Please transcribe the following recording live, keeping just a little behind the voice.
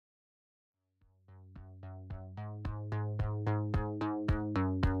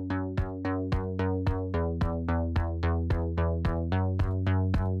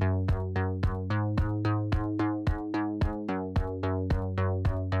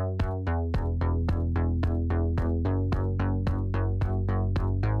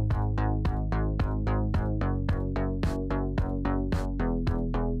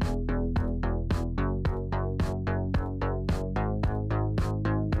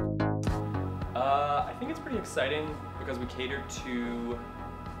think it's pretty exciting because we cater to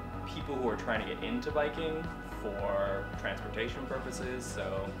people who are trying to get into biking for transportation purposes.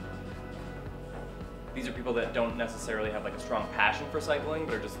 So these are people that don't necessarily have like a strong passion for cycling,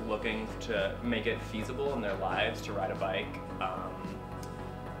 but are just looking to make it feasible in their lives to ride a bike.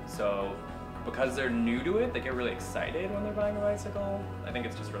 So because they're new to it, they get really excited when they're buying a bicycle. I think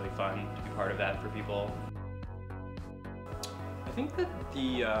it's just really fun to be part of that for people. I think that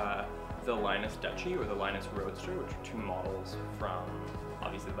the Linus Duchy or the Linus Roadster, which are two models from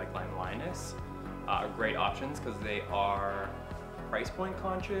obviously like Linus, are great options because they are price point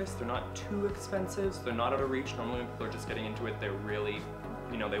conscious. They're not too expensive, so they're not out of reach. Normally when people are just getting into it, they're really,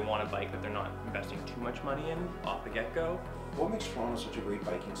 they want a bike that they're not investing too much money in off the get-go. What makes Toronto such a great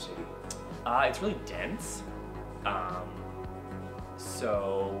biking city? It's really dense.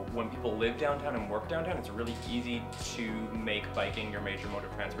 So when people live downtown and work downtown, it's really easy to make biking your major mode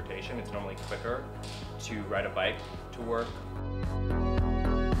of transportation. It's normally quicker to ride a bike to work.